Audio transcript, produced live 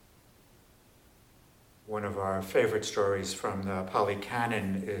One of our favorite stories from the Pali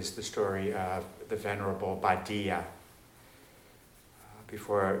Canon is the story of the Venerable Bhaddiya.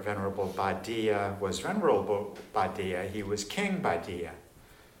 Before Venerable Bhaddiya was Venerable Bhaddiya, he was King Bhaddiya.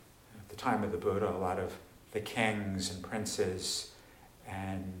 At the time of the Buddha, a lot of the kings and princes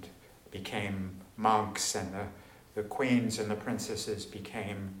and became monks, and the queens and the princesses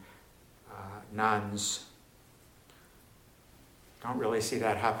became nuns. Don't really see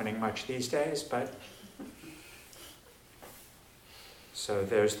that happening much these days, but so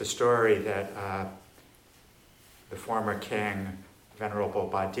there's the story that the former king, Venerable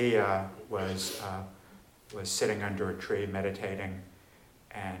Bhaddiya, was sitting under a tree meditating,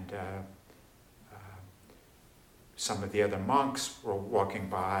 and some of the other monks were walking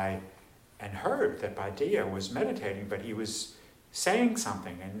by and heard that Bhaddiya was meditating, but he was saying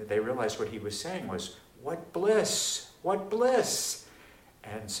something, and they realized what he was saying was, "What bliss, what bliss."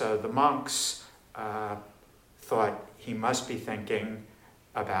 And so the monks thought he must be thinking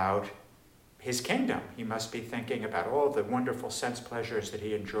about his kingdom. He must be thinking about all the wonderful sense pleasures that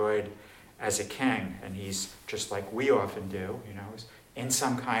he enjoyed as a king. And he's just like we often do, in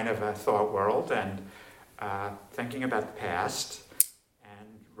some kind of a thought world and thinking about the past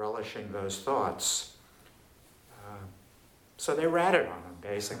and relishing those thoughts. So they ratted on him,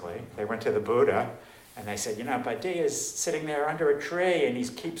 basically. They went to the Buddha and they said, Bhaddiya is sitting there under a tree and he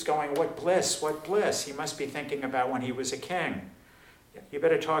keeps going, "What bliss, what bliss. He must be thinking about when he was a king. You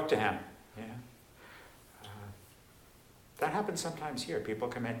better talk to him." That happens sometimes here. People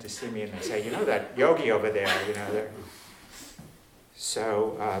come in to see me and they say, that yogi over there,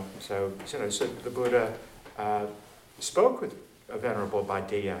 So the Buddha spoke with Venerable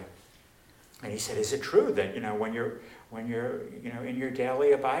Bhaddiya, and he said, "Is it true that when you're in your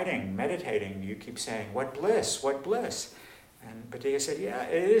daily abiding, meditating, you keep saying, 'What bliss, what bliss'?" And Bhaddiya said, "Yeah,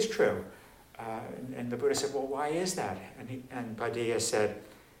 it is true." And the Buddha said, "Well, why is that?" And Bhaddiya said,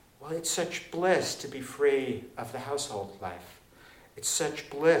 "Well, it's such bliss to be free of the household life. It's such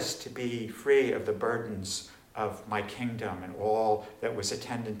bliss to be free of the burdens of my kingdom and all that was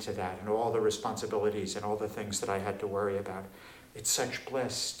attendant to that and all the responsibilities and all the things that I had to worry about. It's such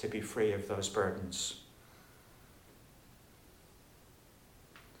bliss to be free of those burdens."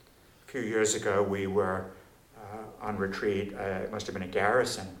 A few years ago, we were on retreat. It must have been a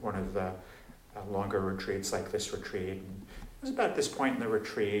Garrison, one of the longer retreats like this retreat. And it was about this point in the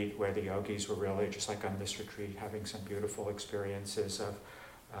retreat where the yogis were really, just like on this retreat, having some beautiful experiences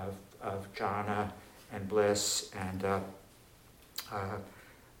of jhana and bliss. And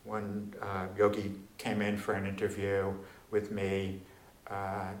one yogi came in for an interview with me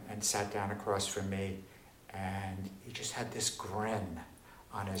and sat down across from me, and he just had this grin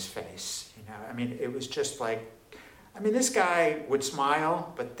on his face. It was just like, this guy would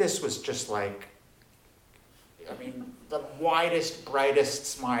smile, but this was just like, the widest, brightest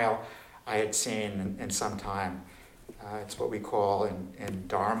smile I had seen in some time. It's what we call in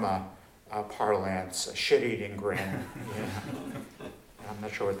Dharma parlance, a shit-eating grin. I'm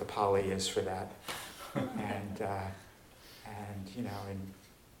not sure what the Pali is for that. And in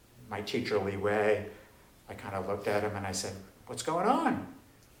my teacherly way, I kind of looked at him and I said, "What's going on?"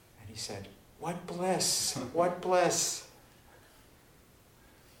 And he said, "What bliss, what bliss."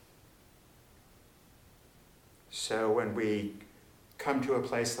 So when we come to a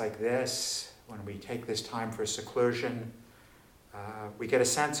place like this, when we take this time for seclusion, we get a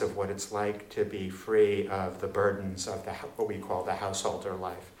sense of what it's like to be free of the burdens of what we call the householder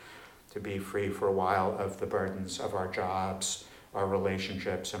life, to be free for a while of the burdens of our jobs, our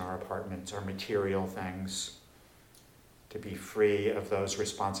relationships and our apartments, our material things, to be free of those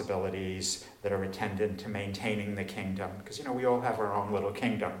responsibilities that are attendant to maintaining the kingdom. Because, we all have our own little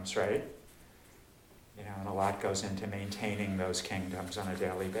kingdoms, right? And a lot goes into maintaining those kingdoms on a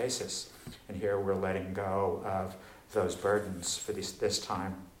daily basis. And here we're letting go of those burdens for this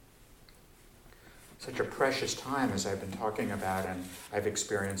time. Such a precious time, as I've been talking about and I've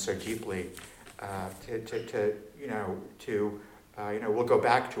experienced so deeply, we'll go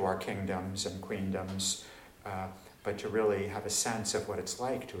back to our kingdoms and queendoms, but to really have a sense of what it's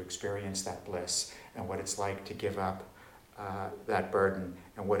like to experience that bliss and what it's like to give up that burden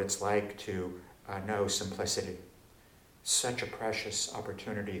and what it's like to know simplicity. Such a precious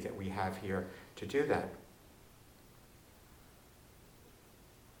opportunity that we have here to do that.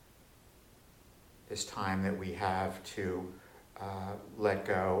 This time that we have to let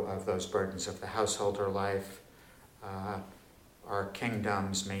go of those burdens of the householder life, our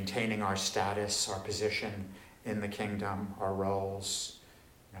kingdoms, maintaining our status, our position in the kingdom, our roles.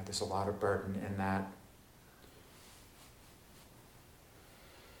 There's a lot of burden in that.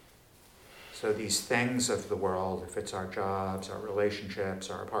 So these things of the world, if it's our jobs, our relationships,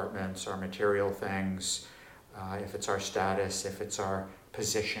 our apartments, our material things, if it's our status, if it's our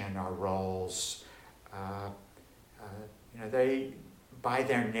position, our roles, they, by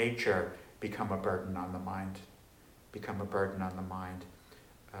their nature, become a burden on the mind.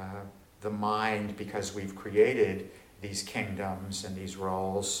 The mind, because we've created these kingdoms and these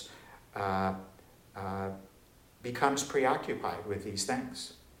roles, becomes preoccupied with these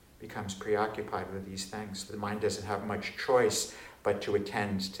things. The mind doesn't have much choice but to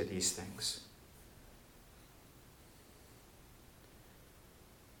attend to these things.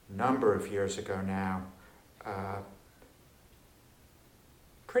 A number of years ago now,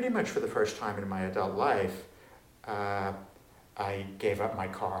 pretty much for the first time in my adult life, I gave up my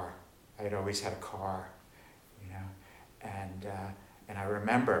car. I'd always had a car, and I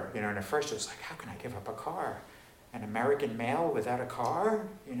remember, and at first it was like, how can I give up a car? An American male without a car,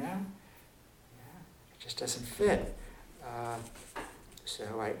 it just doesn't fit.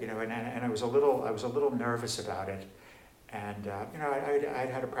 So I was a little nervous about it, and I'd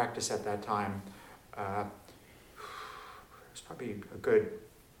had a practice at that time. It was probably a good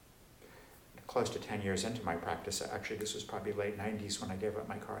close to 10 years into my practice. Actually, this was probably late 90s when I gave up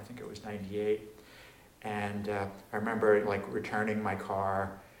my car. I think it was 98. And I remember returning my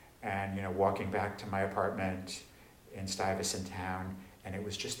car and walking back to my apartment in Stuyvesant Town, and it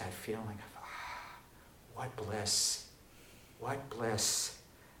was just that feeling of what bliss,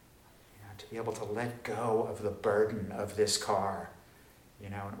 to be able to let go of the burden of this car,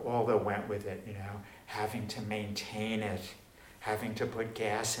 and all that went with it, having to maintain it, having to put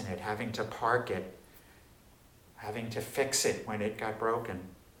gas in it, having to park it, having to fix it when it got broken.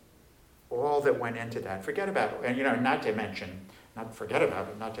 All that went into that. Forget about it, and not to mention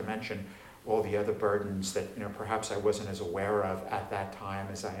all the other burdens that perhaps I wasn't as aware of at that time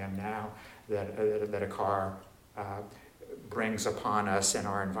as I am now, that a car brings upon us in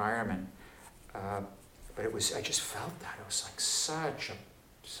our environment. But I just felt that it was like such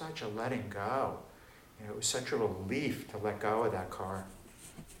a letting go. It was such a relief to let go of that car.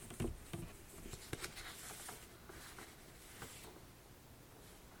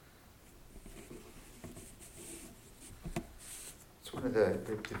 It's one of the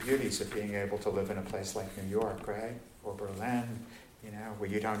beauties of being able to live in a place like New York, right? Or Berlin, where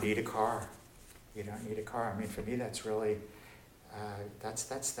you don't need a car. I mean, for me, that's really, that's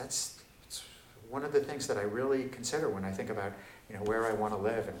one of the things that I really consider when I think about, where I want to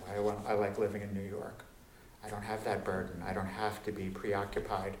live and why I like living in New York. I don't have that burden. I don't have to be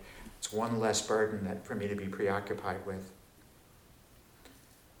preoccupied. It's one less burden for me to be preoccupied with.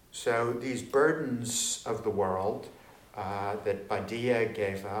 So these burdens of the world that Bhadia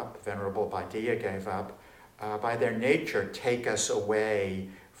gave up, Venerable Bhadia gave up, by their nature take us away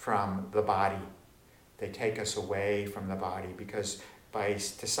from the body. They take us away from the body because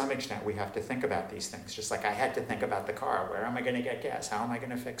to some extent we have to think about these things. Just like I had to think about the car. Where am I going to get gas? How am I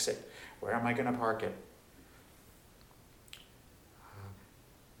going to fix it? Where am I going to park it?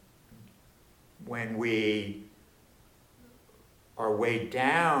 When we are weighed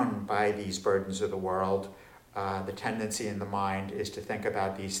down by these burdens of the world, the tendency in the mind is to think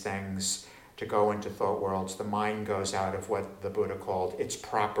about these things, to go into thought worlds. The mind goes out of what the Buddha called its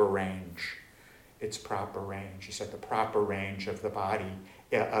proper range. He said the proper range of the body,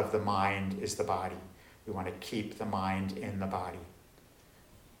 of the mind, is the body. We want to keep the mind in the body.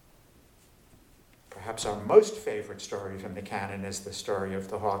 Perhaps our most favorite story from the canon is the story of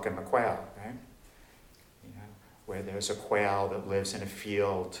the hawk and the quail, right? Where there's a quail that lives in a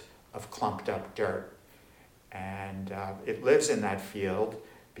field of clumped up dirt. And it lives in that field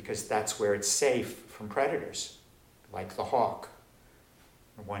because that's where it's safe from predators, like the hawk.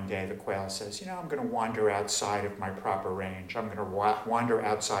 And one day the quail says, I'm going to wander outside of my proper range. I'm going to wander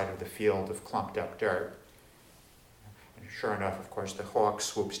outside of the field of clumped up dirt. And sure enough, of course, the hawk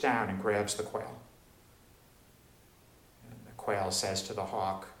swoops down and grabs the quail. And the quail says to the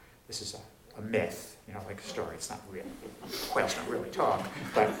hawk, this is a myth, like a story. It's not real. Quails don't really talk,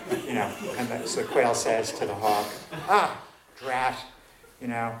 but, so the quail says to the hawk, drat,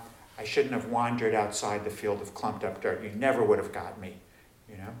 I shouldn't have wandered outside the field of clumped up dirt. You never would have got me,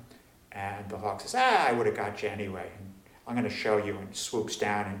 And the hawk says, I would have got you anyway. And I'm going to show you, and swoops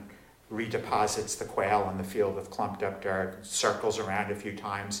down and redeposits the quail on the field of clumped up dirt, circles around a few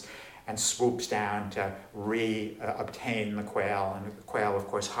times, and swoops down to obtain the quail. And the quail, of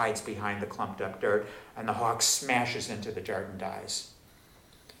course, hides behind the clumped up dirt, and the hawk smashes into the dirt and dies.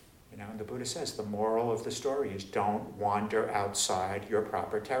 And the Buddha says the moral of the story is don't wander outside your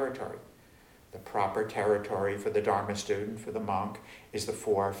proper territory. The proper territory for the Dharma student, for the monk, is the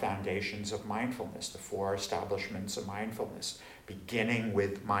 4 foundations of mindfulness, the 4 establishments of mindfulness, beginning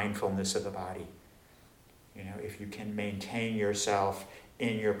with mindfulness of the body. You know, if you can maintain yourself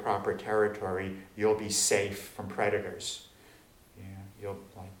in your proper territory, you'll be safe from predators. You know,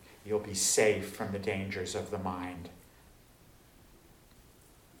 you'll be safe from the dangers of the mind.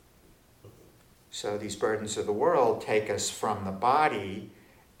 So these burdens of the world take us from the body,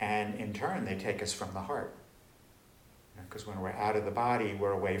 and in turn they take us from the heart. Because when we're out of the body,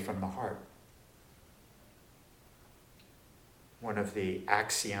 we're away from the heart. One of the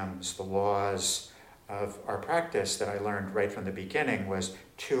axioms, the laws of our practice that I learned right from the beginning was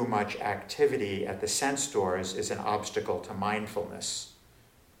too much activity at the sense doors is an obstacle to mindfulness.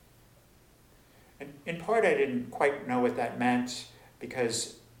 And in part, I didn't quite know what that meant,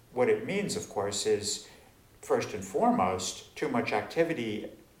 because what it means, of course, is first and foremost, too much activity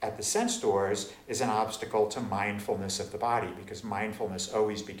at the sense doors is an obstacle to mindfulness of the body, because mindfulness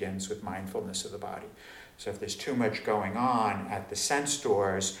always begins with mindfulness of the body. So if there's too much going on at the sense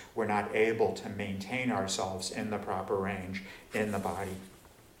doors, we're not able to maintain ourselves in the proper range in the body.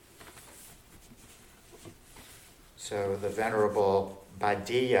 So the Venerable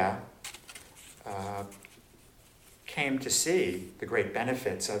Bhaddiya came to see the great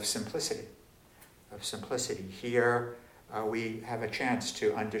benefits of simplicity. Here we have a chance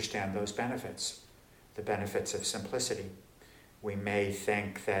to understand those benefits, the benefits of simplicity. We may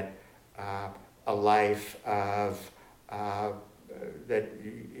think that a life of that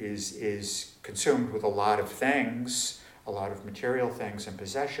is consumed with a lot of things, a lot of material things and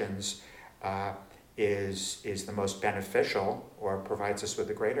possessions, is the most beneficial or provides us with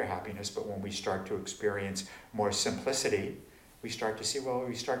a greater happiness. But when we start to experience more simplicity, we start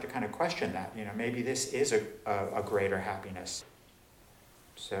to kind of question that. You know, maybe this is a greater happiness.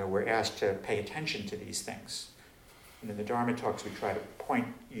 So we're asked to pay attention to these things. And in the Dharma talks, we try to point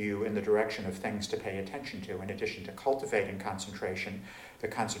you in the direction of things to pay attention to. In addition to cultivating concentration, the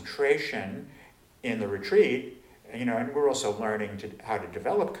concentration in the retreat, you know, and we're also learning how to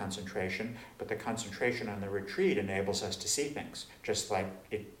develop concentration, but the concentration on the retreat enables us to see things, just like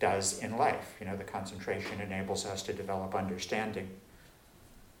it does in life. You know, the concentration enables us to develop understanding.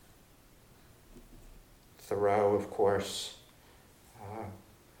 Thoreau, of course,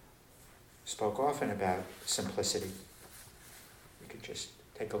 spoke often about simplicity. We could just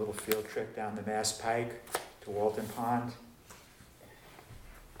take a little field trip down the Mass Pike to Walden Pond.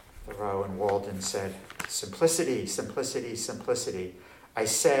 Thoreau and Walden said, "Simplicity, simplicity, simplicity. I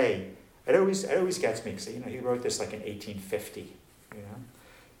say," it always gets me, because he wrote this like in 1850.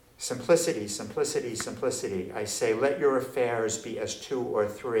 "Simplicity, simplicity, simplicity. I say, let your affairs be as 2 or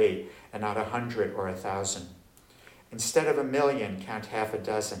 3, and not 100 or 1,000. Instead of 1,000,000, count half a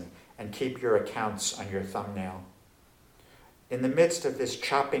dozen, and keep your accounts on your thumbnail. In the midst of this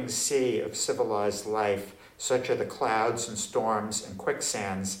chopping sea of civilized life, such are the clouds and storms and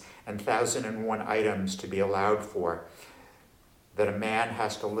quicksands and 1,001 items to be allowed for, that a man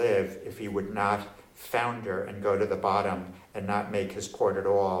has to live if he would not founder and go to the bottom and not make his port at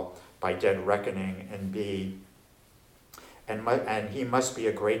all by dead reckoning and he must be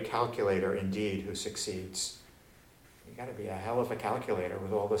a great calculator indeed who succeeds." You got to be a hell of a calculator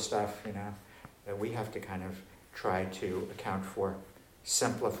with all the stuff, that we have to kind of try to account for.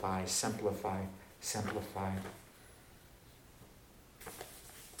 Simplify, simplify, simplify.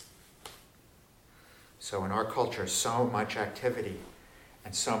 So in our culture, so much activity,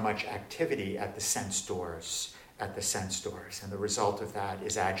 and so much activity at the sense doors, And the result of that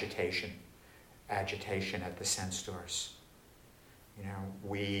is agitation at the sense doors.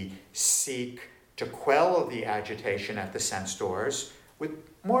 We seek to quell the agitation at the sense doors with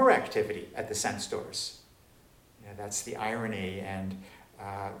more activity at the sense doors. That's the irony, and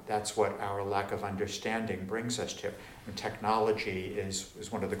that's what our lack of understanding brings us to. And technology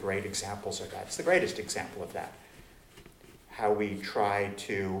is one of the great examples of that. It's the greatest example of that. How we try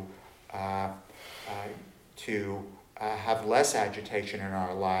to have less agitation in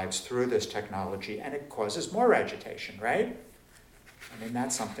our lives through this technology, and it causes more agitation, right? I mean,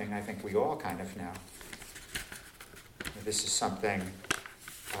 that's something I think we all kind of know. This is something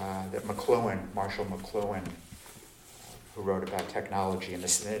that Marshall McLuhan, who wrote about technology, and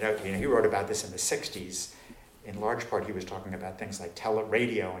he wrote about this in the 60s. In large part, he was talking about things like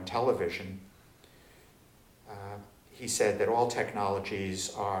radio and television. He said that all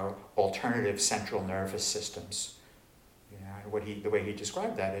technologies are alternative central nervous systems. The way he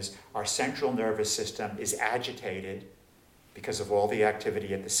described that is our central nervous system is agitated because of all the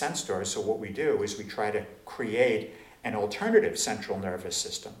activity at the sense doors. So what we do is we try to create an alternative central nervous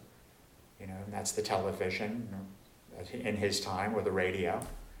system. and that's the television in his time, or the radio.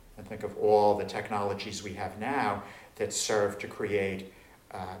 And think of all the technologies we have now that serve to create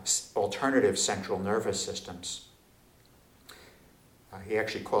alternative central nervous systems. He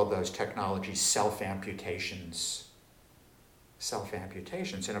actually called those technologies self-amputations.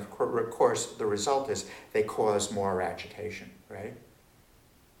 Self-amputations. And of course, the result is they cause more agitation, right?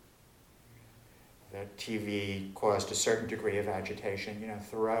 That TV caused a certain degree of agitation.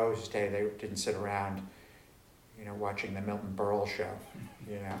 Thoreau's day, they didn't sit around, watching the Milton Berle show,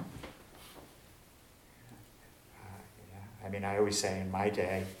 I always say in my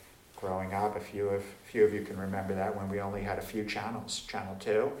day, growing up, a few of you can remember that, when we only had a few channels, Channel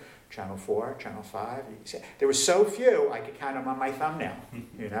 2, Channel 4, Channel 5. There were so few, I could count them on my thumbnail,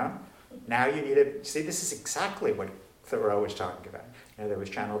 Now you need to, see, this is exactly what Thoreau was talking about. There was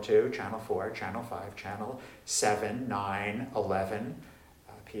Channel 2, Channel 4, Channel 5, Channel 7, 9, 11,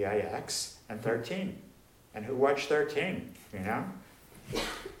 PIX, and 13. And who watched 13,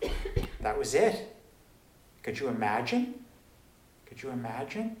 That was it. Could you imagine? Could you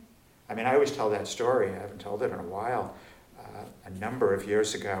imagine? I always tell that story. I haven't told it in a while. A number of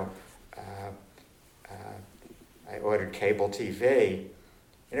years ago, I ordered cable TV.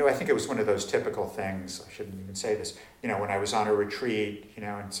 I think it was one of those typical things. I shouldn't even say this. When I was on a retreat,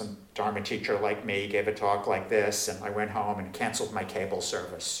 and some Dharma teacher like me gave a talk like this, and I went home and canceled my cable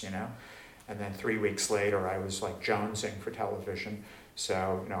service, And then 3 weeks later, I was like jonesing for television.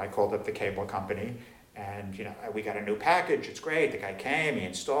 So, I called up the cable company, and, we got a new package. It's great. The guy came, he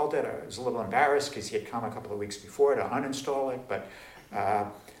installed it. I was a little embarrassed because he had come a couple of weeks before to uninstall it, but,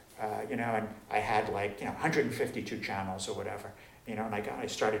 and I had 152 channels or whatever. And I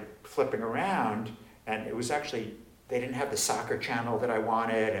started flipping around, and it was actually, they didn't have the soccer channel that I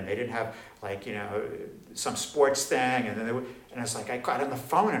wanted, and they didn't have some sports thing, and then and I was like, I got on the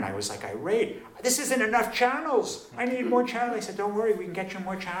phone and I was like irate. This isn't enough channels. I need more channels. I said, don't worry, we can get you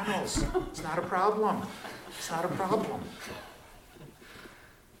more channels. It's not a problem. It's not a problem.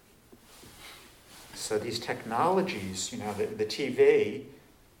 So these technologies, the TV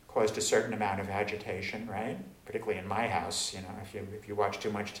caused a certain amount of agitation, right? Particularly in my house, if you watch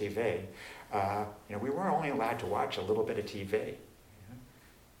too much TV, we were only allowed to watch a little bit of TV.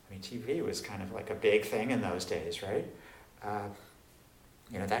 TV was kind of like a big thing in those days, right?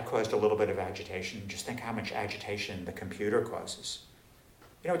 That caused a little bit of agitation. Just think how much agitation the computer causes.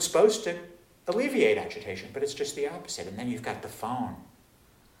 It's supposed to alleviate agitation, but it's just the opposite. And then you've got the phone.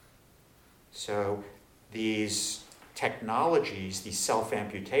 So these technologies, these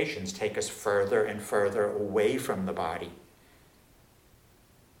self-amputations, take us further and further away from the body.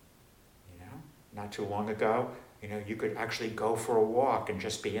 Not too long ago, you could actually go for a walk and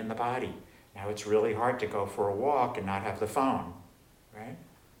just be in the body. Now it's really hard to go for a walk and not have the phone, right?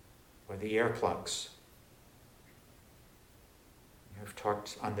 Or the earplugs. I've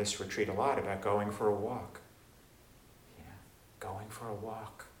talked on this retreat a lot about going for a walk. Going for a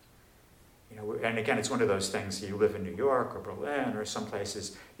walk. And again, it's one of those things, you live in New York or Berlin or some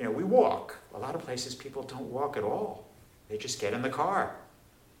places, we walk. A lot of places people don't walk at all. They just get in the car.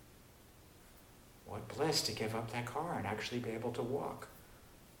 What bliss to give up that car and actually be able to walk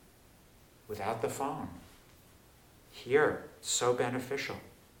without the phone. Here, so beneficial.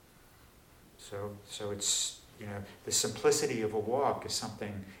 So it's, the simplicity of a walk is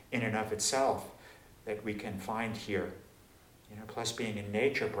something in and of itself that we can find here. Plus being in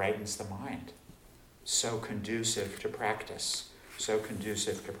nature brightens the mind. So conducive to practice. So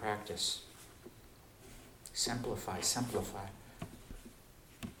conducive to practice. Simplify, simplify.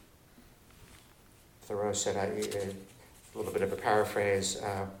 Thoreau said, a little bit of a paraphrase,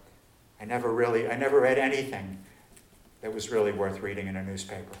 I never read anything that was really worth reading in a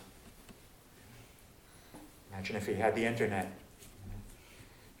newspaper. Imagine if he had the internet.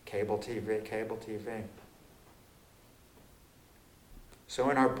 Cable TV. So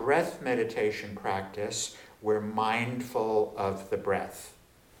in our breath meditation practice, we're mindful of the breath.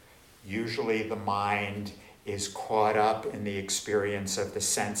 Usually the mind is caught up in the experience of the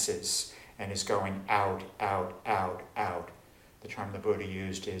senses and is going out, out, out, out. The term the Buddha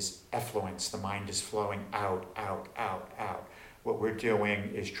used is effluence. The mind is flowing out, out, out, out. What we're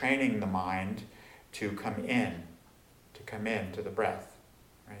doing is training the mind to come into the breath,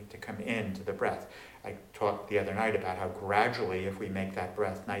 right? To come into the breath. I talked the other night about how gradually, if we make that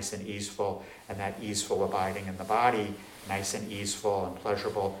breath nice and easeful, and that easeful abiding in the body nice and easeful and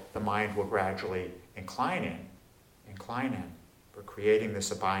pleasurable, the mind will gradually incline in. We're creating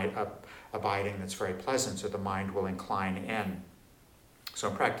this abiding that's very pleasant, so the mind will incline in. So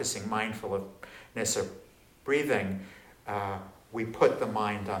in practicing mindfulness of breathing, we put the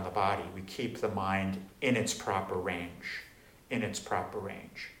mind on the body. We keep the mind in its proper range,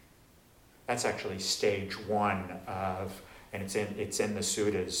 That's actually stage one of, and it's in the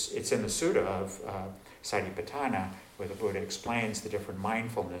suttas. It's in the sutta of Satipatthana, where the Buddha explains the different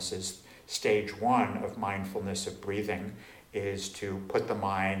mindfulnesses. Stage one of mindfulness of breathing is to put the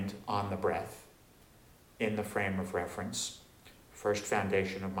mind on the breath in the frame of reference. First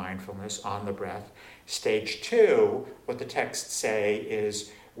foundation of mindfulness, on the breath. Stage two, what the texts say,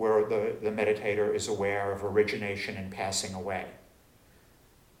 is where the meditator is aware of origination and passing away.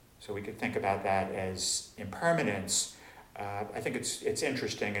 So we could think about that as impermanence. I think it's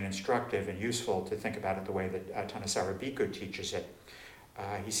interesting and instructive and useful to think about it the way that Thanissaro Bhikkhu teaches it.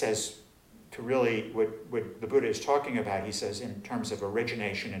 He says, to really, what the Buddha is talking about, he says, in terms of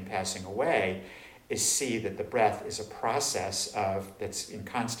origination and passing away, is see that the breath is a process that's in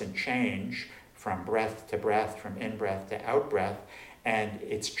constant change from breath to breath, from in-breath to out-breath, and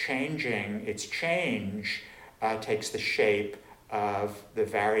its change takes the shape of the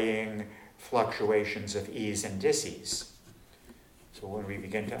varying fluctuations of ease and dis-ease. So when we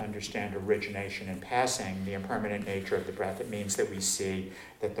begin to understand origination and passing, the impermanent nature of the breath, it means that we see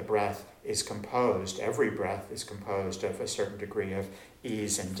that the breath is composed, every breath is composed of a certain degree of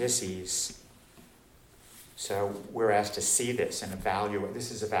ease and dis-ease. So we're asked to see this and evaluate.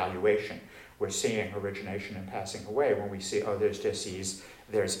 This is evaluation. We're seeing origination and passing away when we see, oh, there's dis-ease,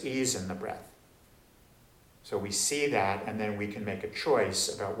 there's ease in the breath. So we see that, and then we can make a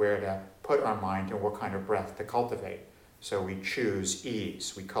choice about where to put our mind and what kind of breath to cultivate. So we choose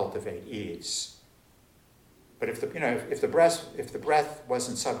ease, we cultivate ease. But if the breath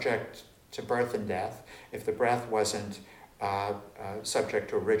wasn't subject to birth and death, if the breath wasn't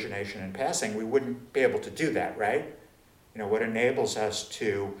subject to origination and passing, we wouldn't be able to do that, right? What enables us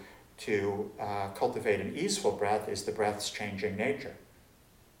to cultivate an easeful breath is the breath's changing nature.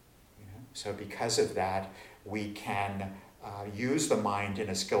 So because of that, we can use the mind in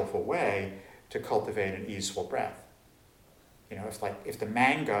a skillful way to cultivate an easeful breath. If the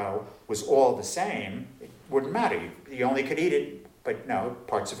mango was all the same, it wouldn't matter. You only could eat it, but no,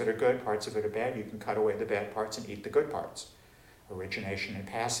 parts of it are good, parts of it are bad. You can cut away the bad parts and eat the good parts. Origination and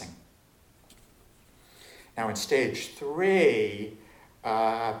passing. Now in stage three,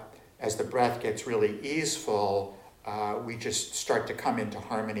 as the breath gets really easeful, we just start to come into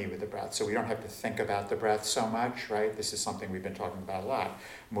harmony with the breath. So we don't have to think about the breath so much, right? This is something we've been talking about a lot,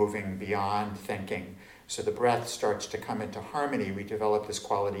 moving beyond thinking. So the breath starts to come into harmony. We develop this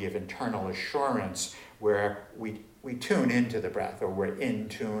quality of internal assurance where we tune into the breath, or we're in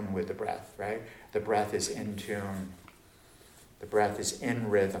tune with the breath, right? The breath is in tune. The breath is in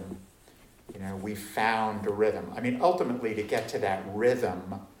rhythm. We found a rhythm. Ultimately to get to that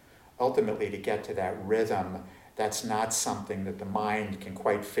rhythm, that's not something that the mind can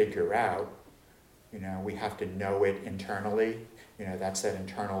quite figure out. We have to know it internally. That's that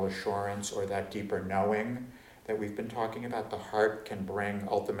internal assurance or that deeper knowing that we've been talking about. The heart can bring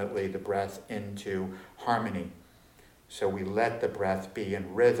ultimately the breath into harmony. So we let the breath be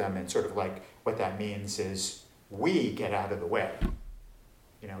in rhythm, and sort of like what that means is we get out of the way.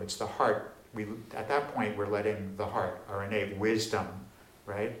 It's the heart. At that point, we're letting the heart, our innate wisdom,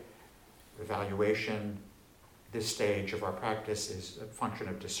 right? Evaluation, this stage of our practice is a function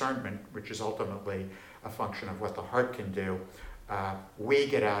of discernment, which is ultimately a function of what the heart can do. We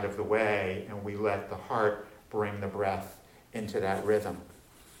get out of the way and we let the heart bring the breath into that rhythm.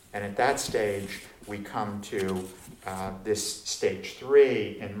 And at that stage, we come to this stage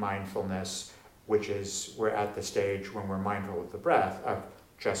three in mindfulness, which is we're at the stage when we're mindful of the breath, of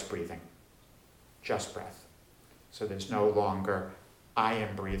just breathing, just breath. So there's no longer I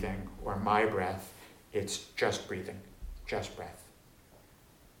am breathing or my breath. It's just breathing, just breath.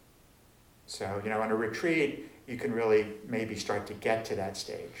 So, on a retreat, you can really maybe start to get to that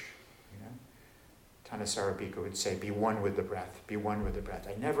stage. Thanissaro Bhikkhu would say, be one with the breath, be one with the breath.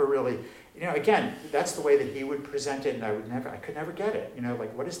 I never really, again, that's the way that he would present it, and I could never get it.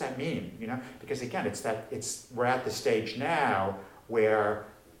 What does that mean? Because again, we're at the stage now where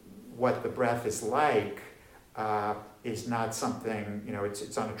what the breath is like is not something,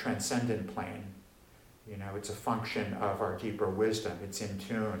 it's on a transcendent plane. It's a function of our deeper wisdom. It's in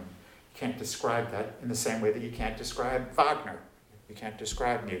tune. You can't describe that in the same way that you can't describe Wagner. You can't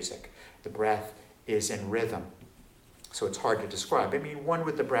describe music. The breath is in rhythm. So it's hard to describe. One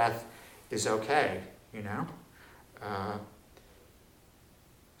with the breath is okay,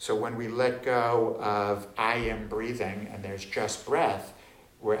 So when we let go of I am breathing and there's just breath,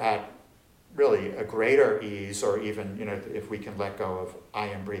 we're at really a greater ease, or even, if we can let go of I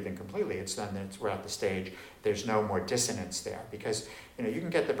am breathing completely, it's then that we're at the stage, there's no more dissonance there. Because, you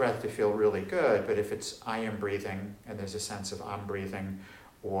can get the breath to feel really good, but if it's I am breathing, and there's a sense of I'm breathing,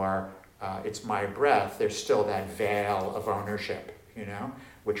 or it's my breath, there's still that veil of ownership,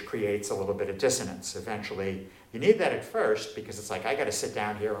 which creates a little bit of dissonance. Eventually, you need that at first, because it's like, I got to sit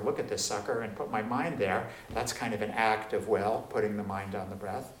down here and look at this sucker and put my mind there. That's kind of an act of will, putting the mind on the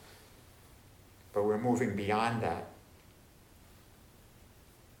breath. But we're moving beyond that.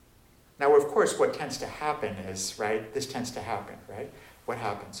 Now, of course, what tends to happen is, this tends to happen, What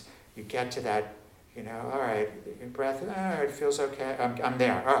happens? You get to that, all right, breath, it feels okay, I'm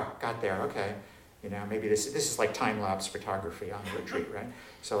there, got there, okay. Maybe this is like time-lapse photography on retreat, right?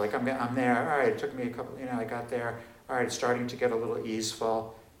 So like I'm there, all right, it took me a couple, I got there, all right, it's starting to get a little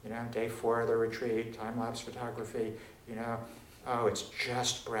easeful, day 4 of the retreat, time-lapse photography, oh, it's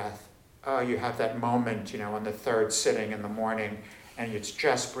just breath. Oh, you have that moment, on the 3rd sitting in the morning, and it's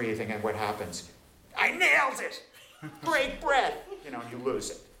just breathing, and what happens? I nailed it! Great breath! You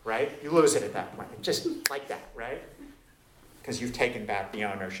lose it, right? You lose it at that point, just like that, right? Because you've taken back the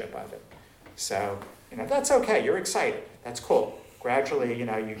ownership of it. So, that's okay, you're excited, that's cool. Gradually,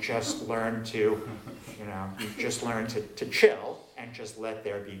 you just learn to, to chill and just let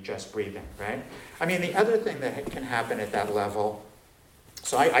there be just breathing, right? I mean, the other thing that can happen at that level,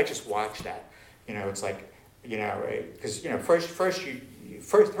 so I just watch that, it's like, because,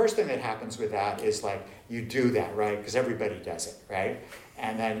 first thing that happens with that is like, you do that, right? Because everybody does it, right?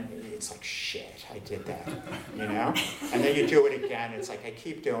 And then it's like, shit, I did that, And then you do it again, it's like, I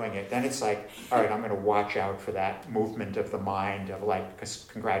keep doing it. Then it's like, all right, I'm going to watch out for that movement of the mind of like,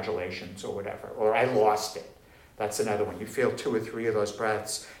 congratulations or whatever, or I lost it. That's another one. You feel 2 or 3 of those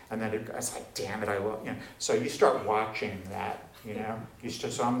breaths, and then it's like, damn it, I lost, So you start watching that,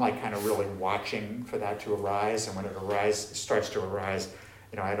 so I'm like kind of really watching for that to arise, and when it starts to arise,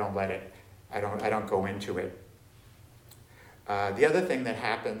 I don't let it, I don't go into it. The other thing that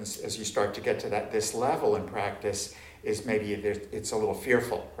happens as you start to get to this level in practice is maybe it's a little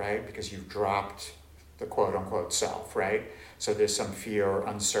fearful, right? Because you've dropped the quote-unquote self, right? So there's some fear or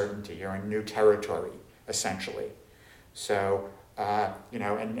uncertainty. You're in new territory, essentially. So,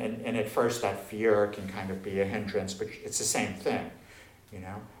 and at first that fear can kind of be a hindrance, but it's the same thing,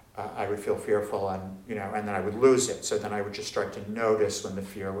 I would feel fearful and then I would lose it. So then I would just start to notice when the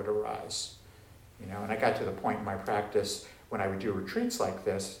fear would arise, and I got to the point in my practice when I would do retreats like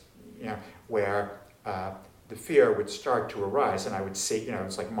this, where the fear would start to arise, and I would see,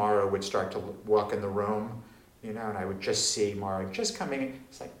 it's like Mara would start to walk in the room, and I would just see Mara just coming in.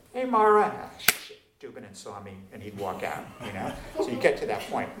 It's like, hey, Mara, shit, Dubin saw me, and he'd walk out, So you get to that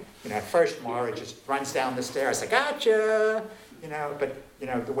point. At first Mara just runs down the stairs, like, gotcha, but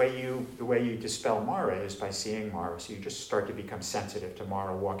the way you dispel Mara is by seeing Mara. So you just start to become sensitive to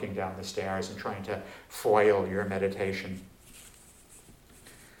Mara walking down the stairs and trying to foil your meditation.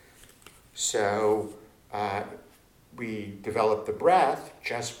 So we develop the breath,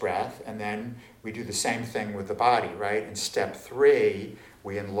 just breath, and then we do the same thing with the body, right? In step 3,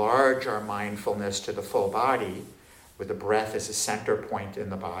 we enlarge our mindfulness to the full body, with the breath as a center point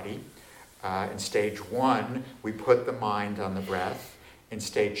in the body. In stage 1, we put the mind on the breath. In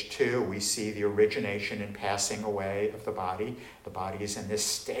stage 2, we see the origination and passing away of the body. The body is in this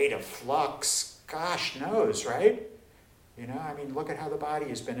state of flux. Gosh knows, right? Look at how the body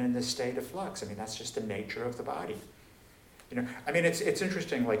has been in this state of flux. That's just the nature of the body. It's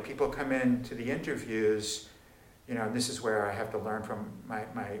interesting, like people come into the interviews, and this is where I have to learn from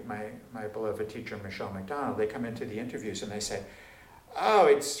my beloved teacher, Michelle McDonald. They come into the interviews and they say, oh,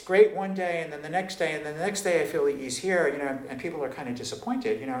 it's great one day, and then the next day, and then the next day I feel the ease here, and people are kind of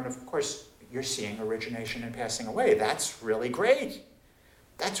disappointed, and of course you're seeing origination and passing away. That's really great.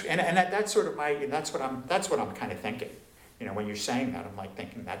 That's sort of that's what I'm kind of thinking. When you're saying that, I'm like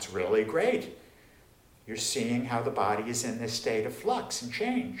thinking that's really great. You're seeing how the body is in this state of flux and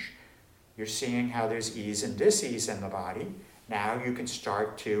change. You're seeing how there's ease and dis-ease in the body. Now you can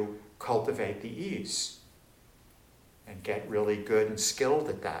start to cultivate the ease and get really good and skilled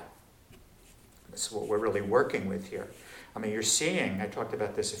at that. That's what we're really working with here. You're seeing, I talked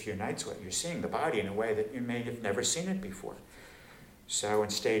about this a few nights ago, you're seeing the body in a way that you may have never seen it before. So in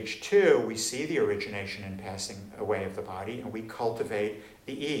stage 2, we see the origination and passing away of the body, and we cultivate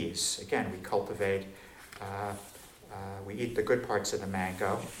the ease. Again, we cultivate, we eat the good parts of the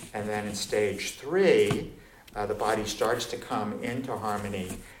mango, and then in stage 3, the body starts to come into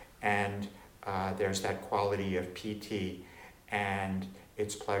harmony, and there's that quality of piti, and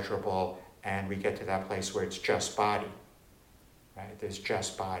it's pleasurable, and we get to that place where it's just body, right? There's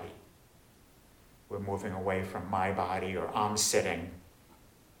just body. We're moving away from my body or I'm sitting.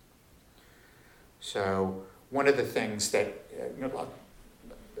 So one of the things that,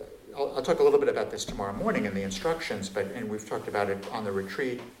 I'll talk a little bit about this tomorrow morning in the instructions, and we've talked about it on the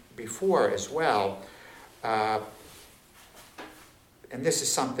retreat before as well. And this is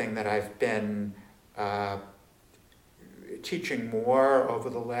something that I've been teaching more over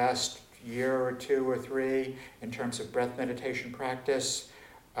the last year or two or three in terms of breath meditation practice.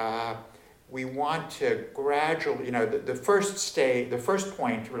 We want to gradually, the first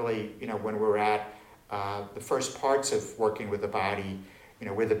point really, when we're at the first parts of working with the body,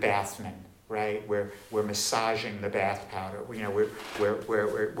 we're the bathmen, right? We're massaging the bath powder.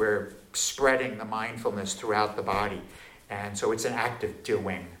 We're spreading the mindfulness throughout the body. And so it's an active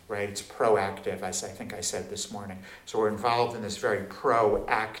doing, right? It's proactive, as I think I said this morning. So we're involved in this very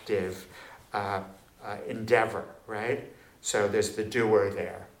proactive endeavor, right? So there's the doer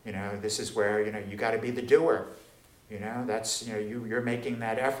there. This is where, you got to be the doer. That's, you're making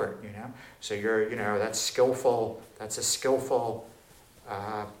that effort, So you're, that's skillful, that's a skillful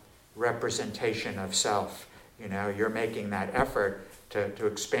representation of self. You're making that effort to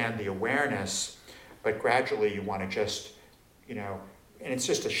expand the awareness, but gradually you want to just, and it's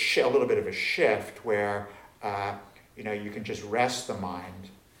just a little bit of a shift where, you can just rest the mind,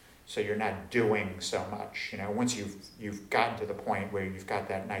 so you're not doing so much. Once you've gotten to the point where you've got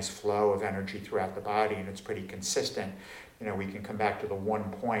that nice flow of energy throughout the body and it's pretty consistent, we can come back to the one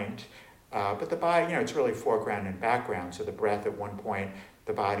point. But the body, it's really foreground and background. So the breath at one point,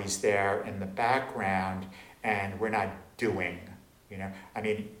 the body's there in the background, and we're not doing.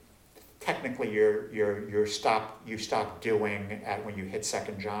 Technically, you stop doing at when you hit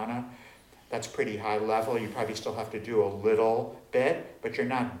second jhana. That's pretty high level. You probably still have to do a little bit, but you're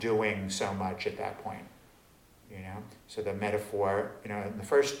not doing so much at that point. So the metaphor, in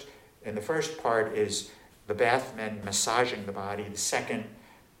the first part is the bathman massaging the body. The second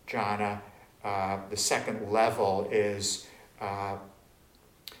jhana, the second level is the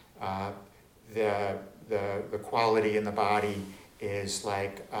quality in the body is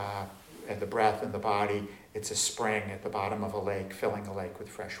like the breath in the body. It's a spring at the bottom of a lake, filling a lake with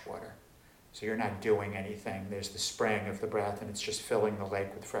fresh water. So you're not doing anything. There's the spring of the breath, and it's just filling the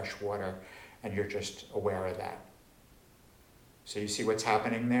lake with fresh water, and you're just aware of that. So you see what's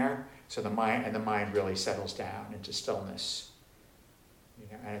happening there? So the mind really settles down into stillness.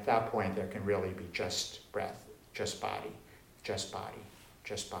 And at that point, there can really be just breath, just body, just body,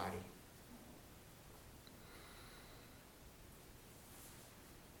 just body.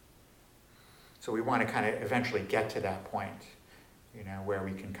 So we want to kind of eventually get to that point, where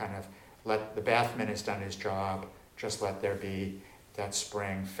we can kind of let the bathman has done his job, just let there be that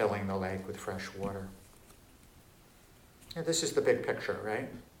spring filling the lake with fresh water. And this is the big picture, right?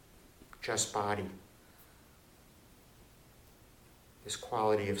 Just body. This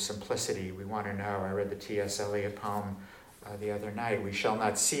quality of simplicity we want to know. I read the T.S. Eliot poem the other night. We shall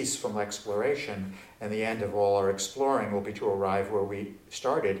not cease from exploration, and the end of all our exploring will be to arrive where we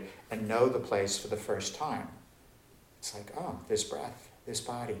started and know the place for the first time. It's like, this breath, this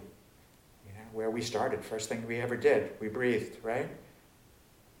body. Where we started, first thing we ever did, we breathed, right?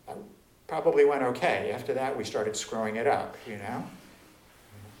 That probably went okay. After that, we started screwing it up,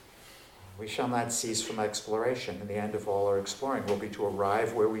 We shall not cease from exploration, and the end of all our exploring will be to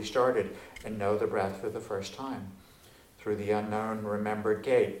arrive where we started and know the breath for the first time. Through the unknown remembered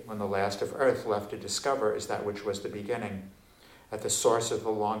gate, when the last of earth left to discover is that which was the beginning. At the source of the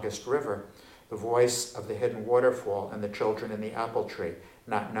longest river, the voice of the hidden waterfall and the children in the apple tree,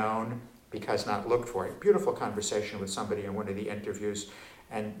 not known because not looked for. A beautiful conversation with somebody in one of the interviews,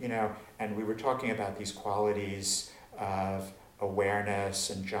 and and we were talking about these qualities of awareness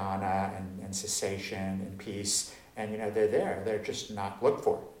and jhana and cessation and peace, and they're there. They're just not looked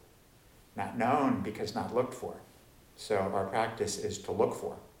for, not known because not looked for. So our practice is to look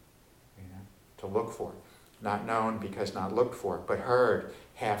for, to look for, not known because not looked for, but heard,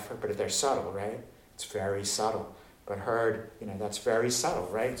 half heard, but they're subtle, right? It's very subtle. But heard, that's very subtle,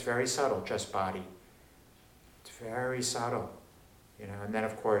 right? It's very subtle, just body. It's very subtle, and then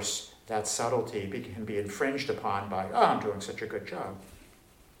of course that subtlety can be infringed upon by, I'm doing such a good job.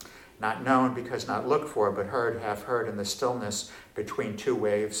 Not known because not looked for, but heard, half heard in the stillness between two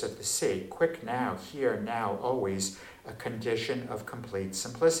waves of the sea. Quick now, here, now, always, a condition of complete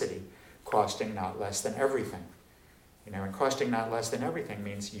simplicity, costing not less than everything. And costing not less than everything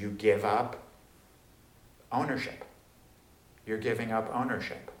means you give up ownership. You're giving up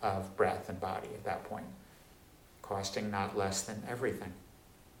ownership of breath and body at that point. Costing not less than everything.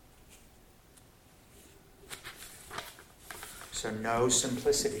 So know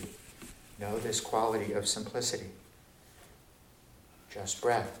simplicity. Know this quality of simplicity. Just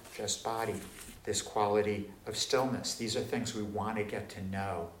breath, just body, this quality of stillness. These are things we want to get to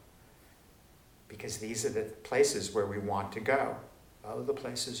know, because these are the places where we want to go. Oh, the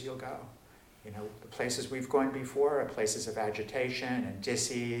places you'll go. You know, the places we've gone before are places of agitation and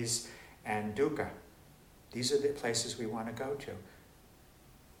dis-ease and dukkha. These are the places we want to go to.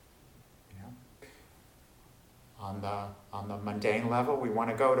 You know, on the mundane level, we want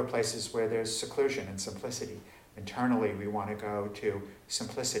to go to places where there's seclusion and simplicity. Internally, we want to go to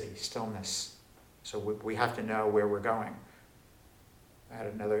simplicity, stillness. So we have to know where we're going. I had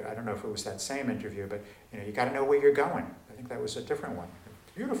another, I don't know if it was that same interview, but you got to know where you're going. I think that was a different one.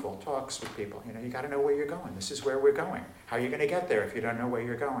 Beautiful talks with people. You got to know where you're going. This is where we're going. How are you going to get there if you don't know where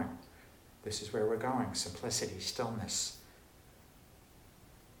you're going? This is where we're going. Simplicity, stillness.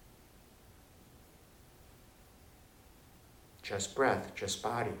 Just breath, just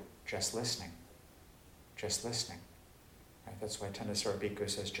body, just listening. Just listening. Right? That's why Thanissaro Bhikkhu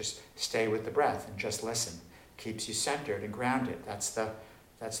says just stay with the breath and just listen. Keeps you centered and grounded. That's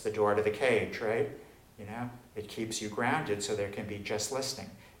the door to the cage, right? It keeps you grounded so there can be just listening.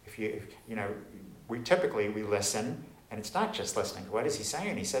 We typically listen, and it's not just listening. What is he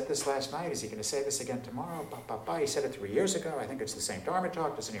saying? He said this last night. Is he going to say this again tomorrow? He said it 3 years ago. I think it's the same Dharma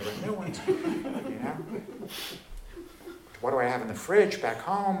talk. Doesn't he write new ones? What do I have in the fridge back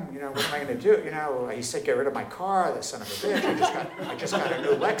home? What am I going to do? He said, get rid of my car. That son of a bitch. I just got a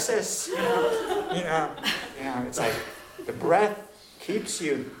new Lexus. It's like the breath keeps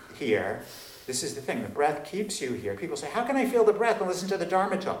you here. This is the thing. The breath keeps you here. People say, how can I feel the breath and listen to the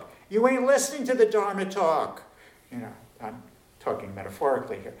Dharma talk? You ain't listening to the Dharma talk. I'm talking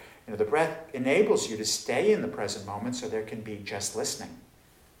metaphorically here. The breath enables you to stay in the present moment so there can be just listening.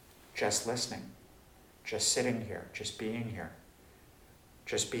 Just listening. Just sitting here. Just being here.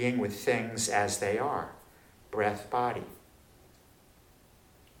 Just being with things as they are. Breath, body.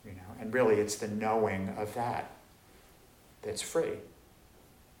 And really it's the knowing of that that's free.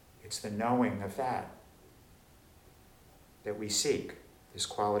 It's the knowing of that we seek. This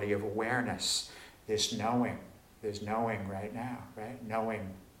quality of awareness, this knowing. There's knowing right now, right?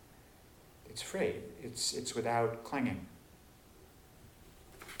 Knowing. It's free. It's without clinging.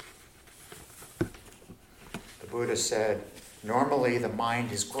 The Buddha said, normally the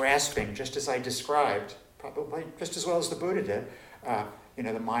mind is grasping, just as I described, probably just as well as the Buddha did.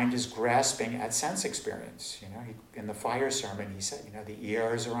 The mind is grasping at sense experience. In the fire sermon, he said, the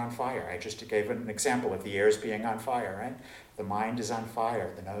ears are on fire. I just gave an example of the ears being on fire, right? The mind is on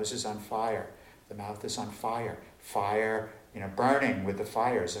fire. The nose is on fire. The mouth is on fire. Fire, burning with the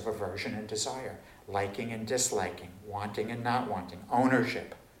fires of aversion and desire. Liking and disliking. Wanting and not wanting.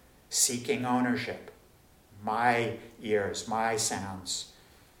 Ownership. Seeking ownership. My ears, my sounds,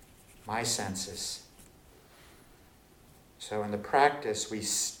 my senses. So in the practice, we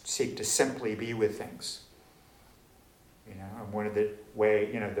seek to simply be with things. And one of the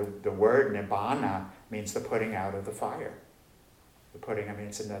the word nibbana means the putting out of the fire.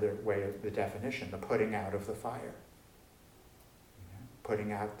 It's another way of the definition, the putting out of the fire.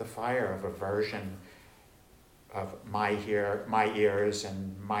 Putting out the fire of aversion, of my ears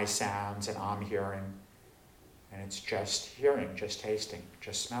and my sounds and I'm hearing. And it's just hearing, just tasting,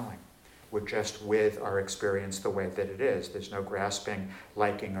 just smelling. We're just with our experience the way that it is. There's no grasping,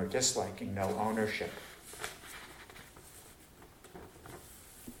 liking or disliking, no ownership.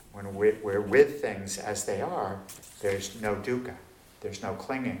 When we're with things as they are, there's no dukkha. There's no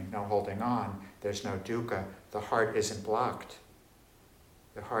clinging, no holding on. There's no dukkha. The heart isn't blocked.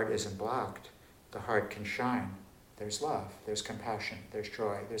 The heart isn't blocked. The heart can shine. There's love, there's compassion, there's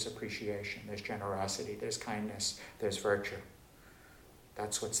joy, there's appreciation, there's generosity, there's kindness, there's virtue.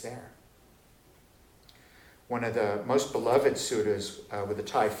 That's what's there. One of the most beloved suttas with the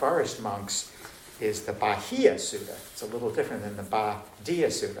Thai forest monks is the Bahiya Sutta. It's a little different than the Badiya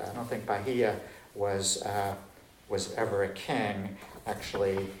Sutta. I don't think Bahiya was ever a king.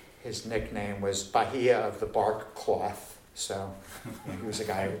 Actually, his nickname was Bahiya of the bark cloth. So he was a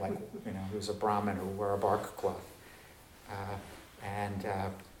guy he was a Brahmin who wore a bark cloth.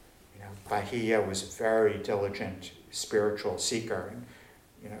 Bahiya was a very diligent spiritual seeker,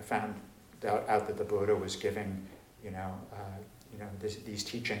 and found out that the Buddha was giving, these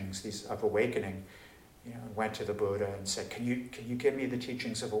teachings, these of awakening. Went to the Buddha and said, "Can you give me the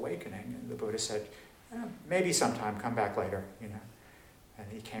teachings of awakening?" And the Buddha said, "Maybe sometime. Come back later." And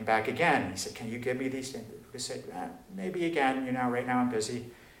he came back again. And he said, "Can you give me these things?" The Buddha said, "Maybe again. Right now I'm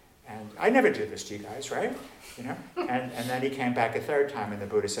busy." And I never do this to you guys, right? And then he came back a third time, and the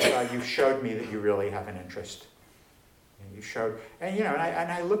Buddha said, "Oh, you showed me that you really have an interest. And you showed, and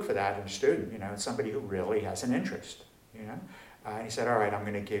I look for that in a student, somebody who really has an interest, And he said, all right, I'm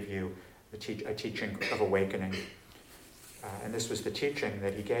going to give you a teaching of awakening. And this was the teaching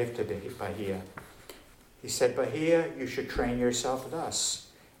that he gave to Bahia. He said, Bahia, you should train yourself thus.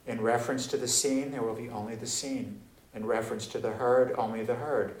 In reference to the seen, there will be only the seen. In reference to the heard, only the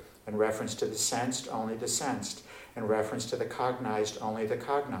heard. In reference to the sensed, only the sensed. In reference to the cognized, only the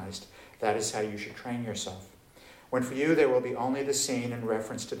cognized. That is how you should train yourself. When for you there will be only the seen in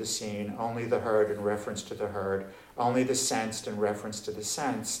reference to the seen, only the heard in reference to the heard, only the sensed in reference to the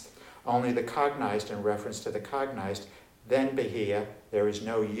sensed, only the cognized in reference to the cognized, then, Bahia, there is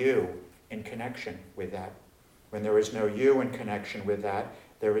no you in connection with that. When there is no you in connection with that,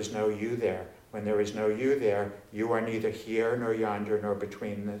 there is no you there. When there is no you there, you are neither here nor yonder nor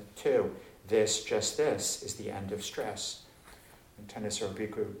between the two. This, just this, is the end of stress. And Thanissaro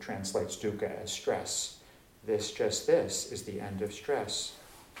Bhikkhu translates dukkha as stress. This, just this, is the end of stress.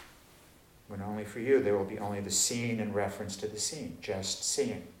 When only for you there will be only the seen in reference to the seen, just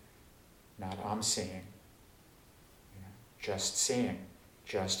seeing, not I'm seeing. Just seeing,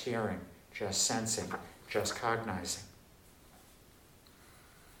 just hearing, just sensing, just cognizing.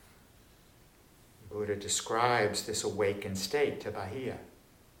 Buddha describes this awakened state to Bahia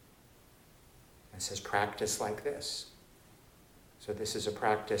and says, practice like this. So this is a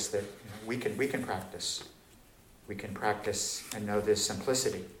practice that we can practice. We can practice and know this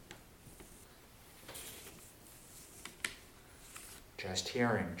simplicity. Just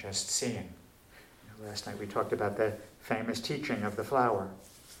hearing, just seeing. Last night we talked about the famous teaching of the flower.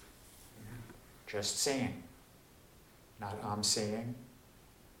 Just seeing. Not I'm seeing.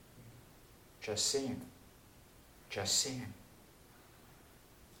 Just seeing. Just seeing.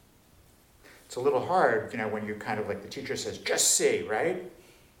 It's a little hard, when you kind of like the teacher says, just see, right?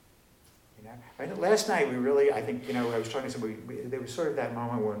 Last night we really, I think, I was talking to somebody, there was sort of that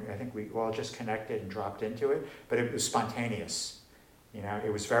moment when I think we all just connected and dropped into it, but it was spontaneous.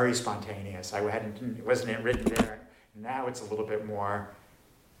 It was very spontaneous. It wasn't written there. Now it's a little bit more,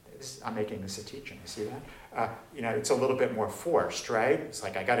 I'm making this a teaching, you see that? It's a little bit more forced, right? It's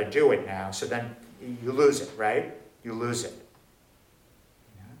like, I got to do it now. So then you lose it, right? You lose it.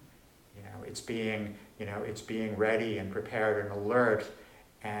 It's being ready and prepared and alert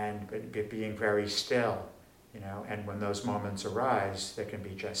and being very still, and when those moments arise, there can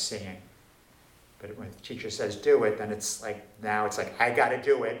be just seeing. But when the teacher says do it, then it's like, I got to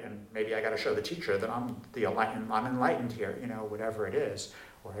do it, and maybe I got to show the teacher that I'm enlightened here, whatever it is,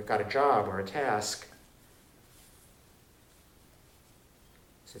 or I've got a job or a task.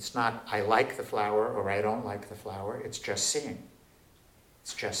 So it's not I like the flower or I don't like the flower, it's just seeing.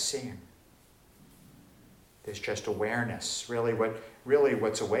 It's just seeing. There's just awareness. Really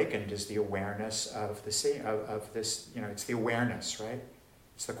what's awakened is the awareness of the seeing, of this, it's the awareness, right?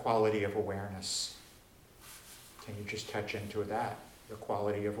 It's the quality of awareness. Can you just touch into that? The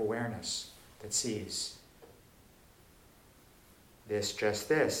quality of awareness that sees. This, just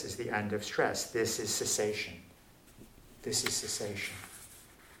this, is the end of stress. This is cessation. This is cessation.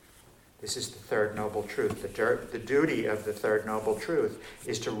 This is the third noble truth. The duty of the third noble truth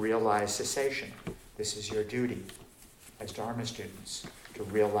is to realize cessation. This is your duty as Dharma students, to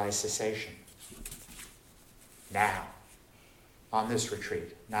realize cessation. Now. On this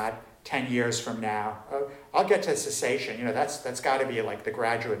retreat, not 10 years from now. I'll get to cessation. That's got to be like the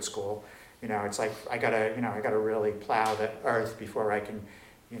graduate school. It's like I gotta really plow the earth before I can,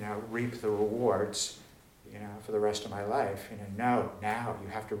 reap the rewards, for the rest of my life. No, now you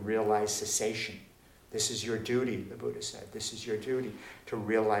have to realize cessation. This is your duty, the Buddha said. This is your duty to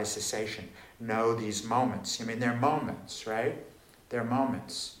realize cessation. Know these moments. They're moments, right? They're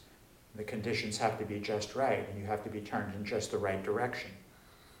moments. The conditions have to be just right, and you have to be turned in just the right direction.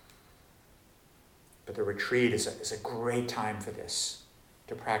 But the retreat is a great time for this,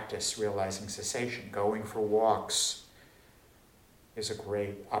 to practice realizing cessation. Going for walks is a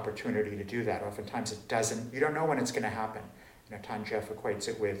great opportunity to do that. Oftentimes you don't know when it's going to happen. Tan Jeff equates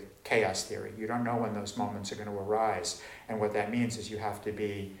it with chaos theory. You don't know when those moments are going to arise. And what that means is you have to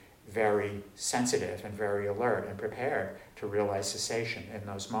be very sensitive and very alert and prepared to realize cessation in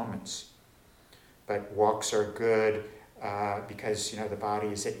those moments. But walks are good because the body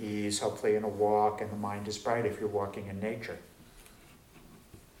is at ease, hopefully in a walk, and the mind is bright if you're walking in nature.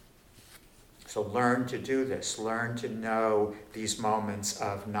 So learn to do this. Learn to know these moments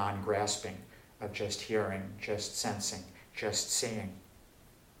of non-grasping, of just hearing, just sensing, just seeing.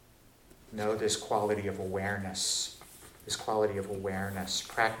 Know this quality of awareness. This quality of awareness.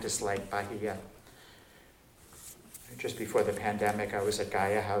 Practice like Bahia. Just before the pandemic, I was at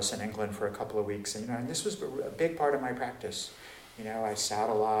Gaia House in England for a couple of weeks, and this was a big part of my practice. I sat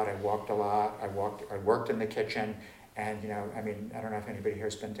a lot, I walked a lot, I worked in the kitchen, and I don't know if anybody here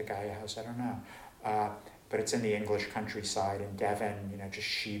has been to Gaia House, I don't know. But it's in the English countryside in Devon, just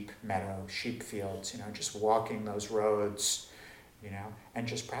sheep meadow, sheep fields, just walking those roads, and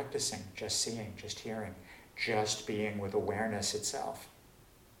just practicing, just seeing, just hearing, just being with awareness itself.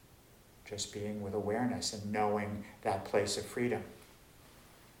 Just being with awareness and knowing that place of freedom.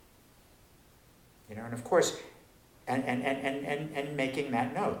 And of course, and making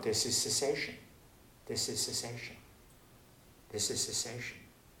that note, this is cessation. This is cessation. This is cessation.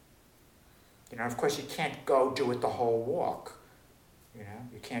 Of course, you can't go do it the whole walk.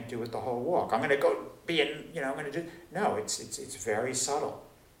 You can't do it the whole walk. I'm going to go be in, I'm going to do... No, it's very subtle,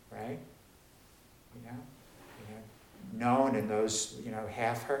 right? Known in those,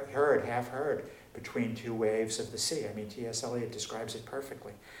 half heard, half heard, between two waves of the sea. T.S. Eliot describes it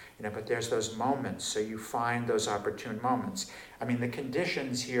perfectly. But there's those moments, so you find those opportune moments. The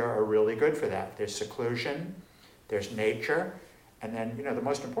conditions here are really good for that. There's seclusion, there's nature, and then, the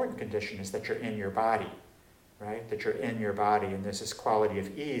most important condition is that you're in your body, right? That you're in your body, and there's this quality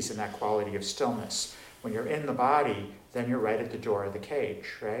of ease and that quality of stillness. When you're in the body, then you're right at the door of the cage,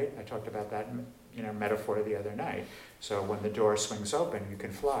 right? I talked about that, metaphor the other night. So when the door swings open, you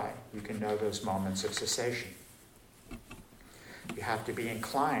can fly. You can know those moments of cessation. You have to be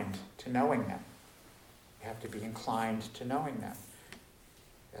inclined to knowing them. You have to be inclined to knowing them.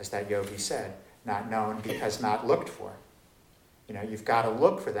 As that yogi said, not known because not looked for. You've got to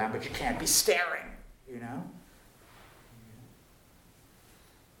look for them, but you can't be staring,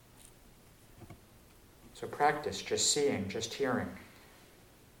 So practice, just seeing, just hearing.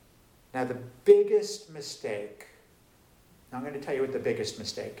 Now the biggest mistake, I'm going to tell you what the biggest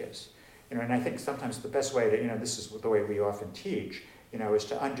mistake is. And I think sometimes the best way to, this is the way we often teach, is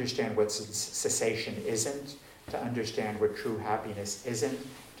to understand what cessation isn't, to understand what true happiness isn't,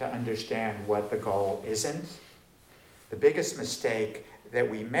 to understand what the goal isn't. The biggest mistake that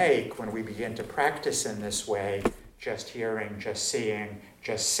we make when we begin to practice in this way, just hearing, just seeing,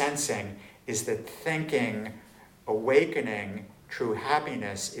 just sensing, is that thinking, awakening, true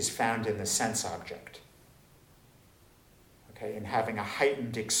happiness is found in the sense object. Okay, in having a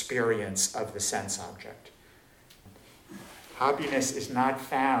heightened experience of the sense object. Happiness is not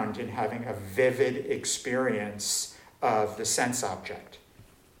found in having a vivid experience of the sense object.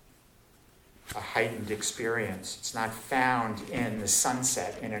 A heightened experience. It's not found in the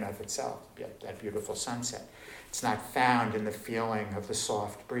sunset in and of itself, that beautiful sunset. It's not found in the feeling of the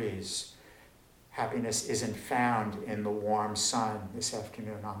soft breeze. Happiness isn't found in the warm sun this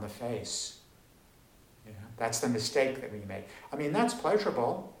afternoon on the face. That's the mistake that we make. That's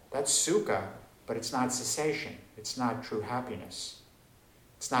pleasurable, that's sukha, but it's not cessation. It's not true happiness.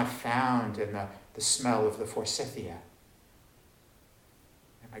 It's not found in the smell of the forsythia.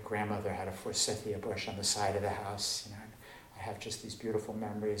 My grandmother had a forsythia bush on the side of the house. I have just these beautiful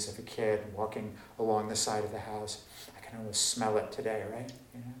memories of a kid walking along the side of the house. I can almost smell it today, right?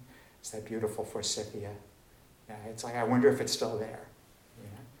 It's that beautiful forsythia. It's like, I wonder if it's still there.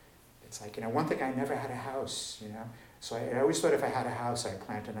 It's like, one thing, I never had a house, So I always thought if I had a house, I'd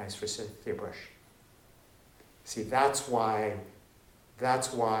plant a nice forsythia bush. See, that's why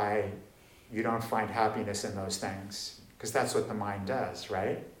you don't find happiness in those things. Because that's what the mind does,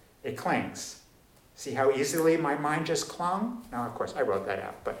 right? It clings. See how easily my mind just clung? Now, of course, I wrote that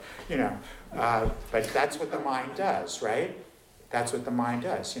out, but, but that's what the mind does, right? That's what the mind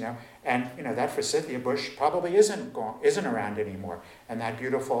does, And, that forsythia bush probably isn't around anymore. And that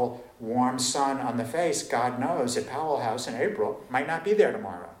beautiful warm sun on the face, God knows, at Powell House in April, might not be there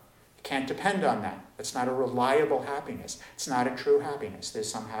tomorrow. You can't depend on that. It's not a reliable happiness. It's not a true happiness. There's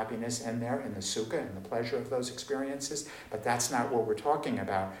some happiness in there, in the sukha and the pleasure of those experiences, but that's not what we're talking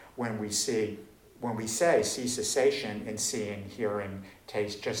about when we say see cessation in seeing, hearing,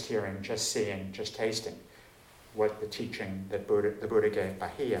 taste, just hearing, just seeing, just tasting. What the teaching that the Buddha gave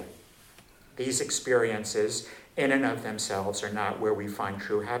Bahiya. These experiences, in and of themselves, are not where we find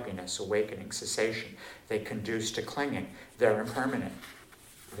true happiness, awakening, cessation. They conduce to clinging. They're impermanent.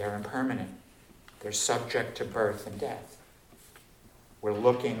 They're impermanent. They're subject to birth and death. We're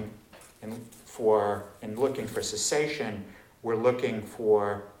looking for cessation, we're looking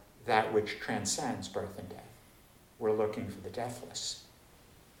for that which transcends birth and death. We're looking for the deathless.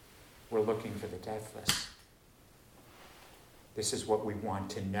 We're looking for the deathless. This is what we want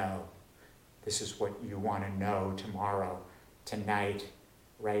to know. This is what you want to know tomorrow, tonight,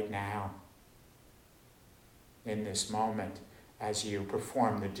 right now, in this moment, as you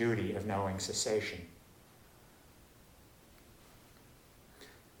perform the duty of knowing cessation.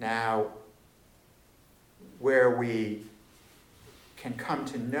 Now, where we can come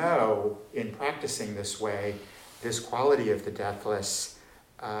to know in practicing this way, this quality of the deathless,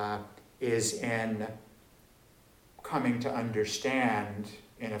 is in coming to understand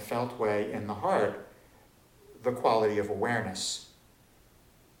in a felt way in the heart the quality of awareness.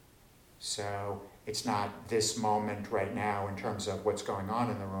 So it's not this moment right now in terms of what's going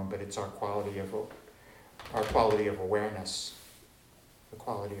on in the room, but it's our quality of awareness. The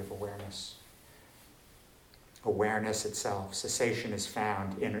quality of awareness. Awareness itself. Cessation is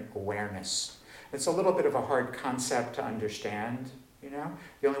found in awareness. It's a little bit of a hard concept to understand,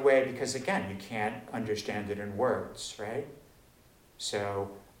 The only way, because again, you can't understand it in words, right?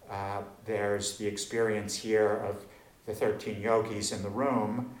 So there's the experience here of the 13 yogis in the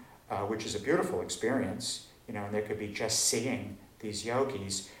room, which is a beautiful experience, and there could be just seeing these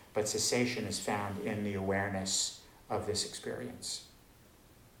yogis, but cessation is found in the awareness of this experience.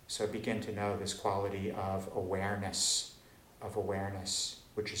 So begin to know this quality of awareness,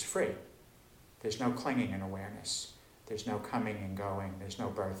 which is free. There's no clinging in awareness. There's no coming and going. There's no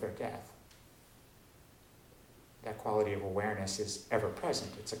birth or death. That quality of awareness is ever present.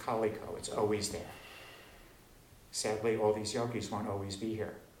 It's a kaliko. It's always there. Sadly, all these yogis won't always be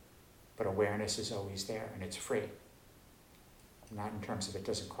here. But awareness is always there, and it's free. Not in terms of it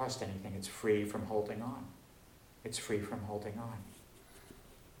doesn't cost anything. It's free from holding on. It's free from holding on.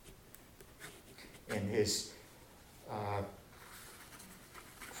 In his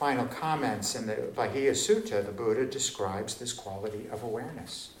final comments in the Bahia Sutta, the Buddha describes this quality of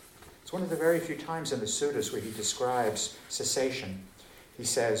awareness. It's one of the very few times in the suttas where he describes cessation. He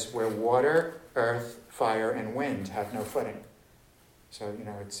says, where water, earth, fire, and wind have no footing. So,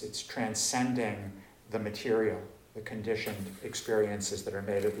 it's transcending the material, the conditioned experiences that are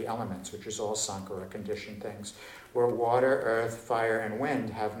made of the elements, which is all sankara, conditioned things. Where water, earth, fire, and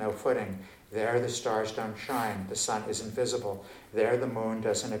wind have no footing, there the stars don't shine, the sun is invisible, there the moon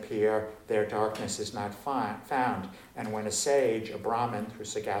doesn't appear, there darkness is not found. And when a sage, a Brahmin, through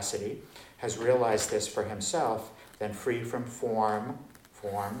sagacity, has realized this for himself, then free from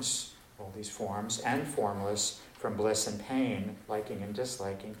forms, all these forms, and formless, from bliss and pain, liking and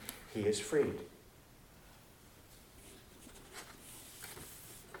disliking, he is freed.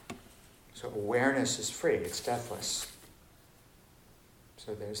 So awareness is free, it's deathless.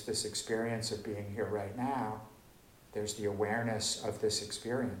 So there's this experience of being here right now. There's the awareness of this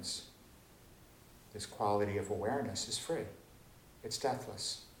experience. This quality of awareness is free. It's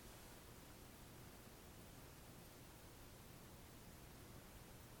deathless.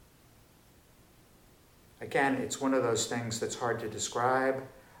 Again, it's one of those things that's hard to describe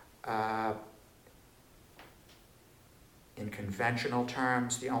in conventional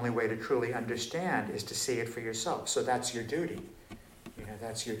terms. The only way to truly understand is to see it for yourself. So that's your duty.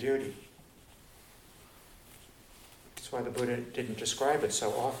 That's your duty. That's why the Buddha didn't describe it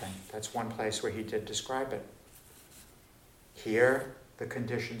so often. That's one place where he did describe it. Here, the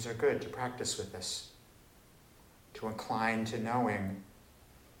conditions are good to practice with this, to incline to knowing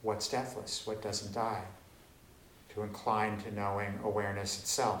what's deathless, what doesn't die, to incline to knowing awareness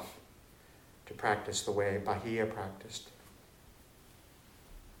itself, to practice the way Bahia practiced.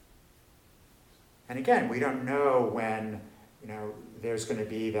 And again, we don't know when, there's going to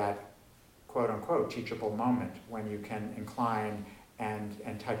be that quote-unquote teachable moment when you can incline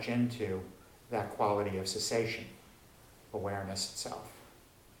and touch into that quality of cessation, awareness itself.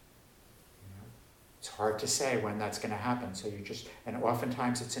 It's hard to say when that's going to happen. So and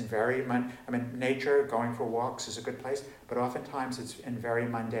oftentimes it's in nature, going for walks is a good place, but oftentimes it's in very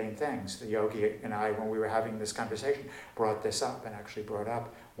mundane things. The yogi and I, when we were having this conversation, brought this up and actually brought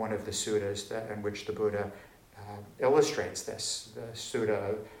up one of the suttas in which the Buddha illustrates this, the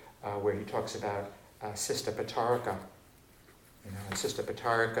sutta where he talks about Siddhapattarika.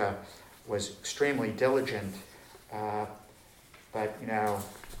 Siddhapattarika was extremely diligent, but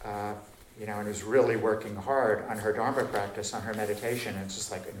and was really working hard on her Dharma practice, on her meditation, and it's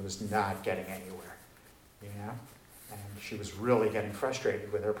just like it was not getting anywhere, and she was really getting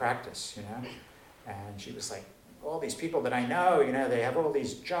frustrated with her practice, and she was like, all these people that I know, they have all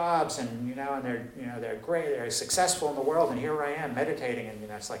these jobs, and and they're great, they're successful in the world, and here I am meditating, and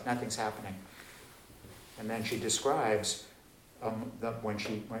it's like nothing's happening. And then she describes a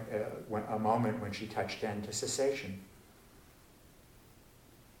moment when she touched into cessation.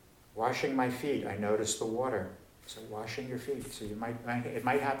 Washing my feet, I noticed the water. So washing your feet. So it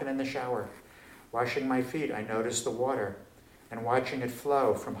might happen in the shower. Washing my feet, I noticed the water. And watching it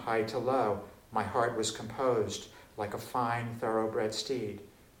flow from high to low, my heart was composed like a fine, thoroughbred steed.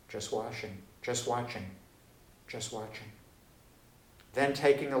 Just washing, just watching, just watching. Then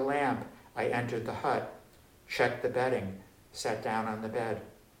taking a lamp, I entered the hut, checked the bedding, sat down on the bed.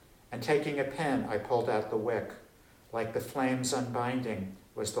 And taking a pin, I pulled out the wick. Like the flames unbinding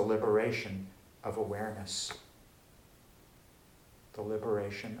was the liberation of awareness. The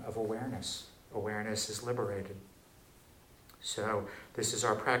liberation of awareness. Awareness is liberated. So this is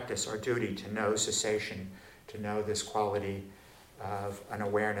our practice, our duty to know cessation, to know this quality of an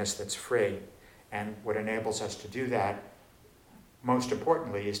awareness that's free. And what enables us to do that, most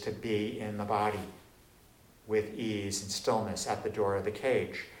importantly, is to be in the body with ease and stillness at the door of the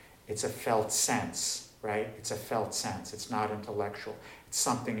cage. It's a felt sense, right? It's a felt sense. It's not intellectual. It's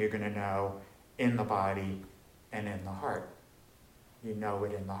something you're going to know in the body and in the heart. You know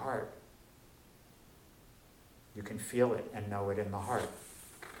it in the heart. You can feel it and know it in the heart,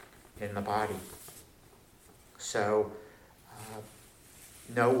 in the body. So,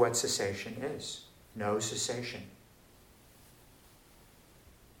 know what cessation is. Know cessation.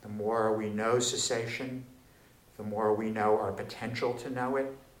 The more we know cessation, the more we know our potential to know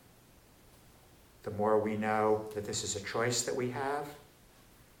it, the more we know that this is a choice that we have,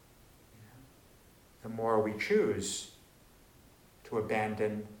 the more we choose to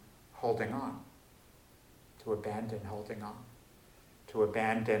abandon holding on, to abandon holding on, to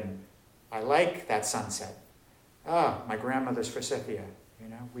abandon, I like that sunset. My grandmother's forsythia.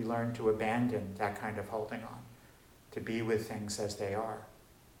 We learn to abandon that kind of holding on, to be with things as they are,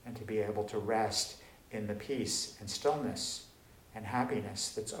 and to be able to rest in the peace and stillness and happiness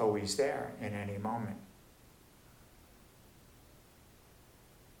that's always there in any moment.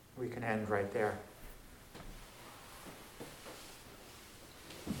 We can end right there.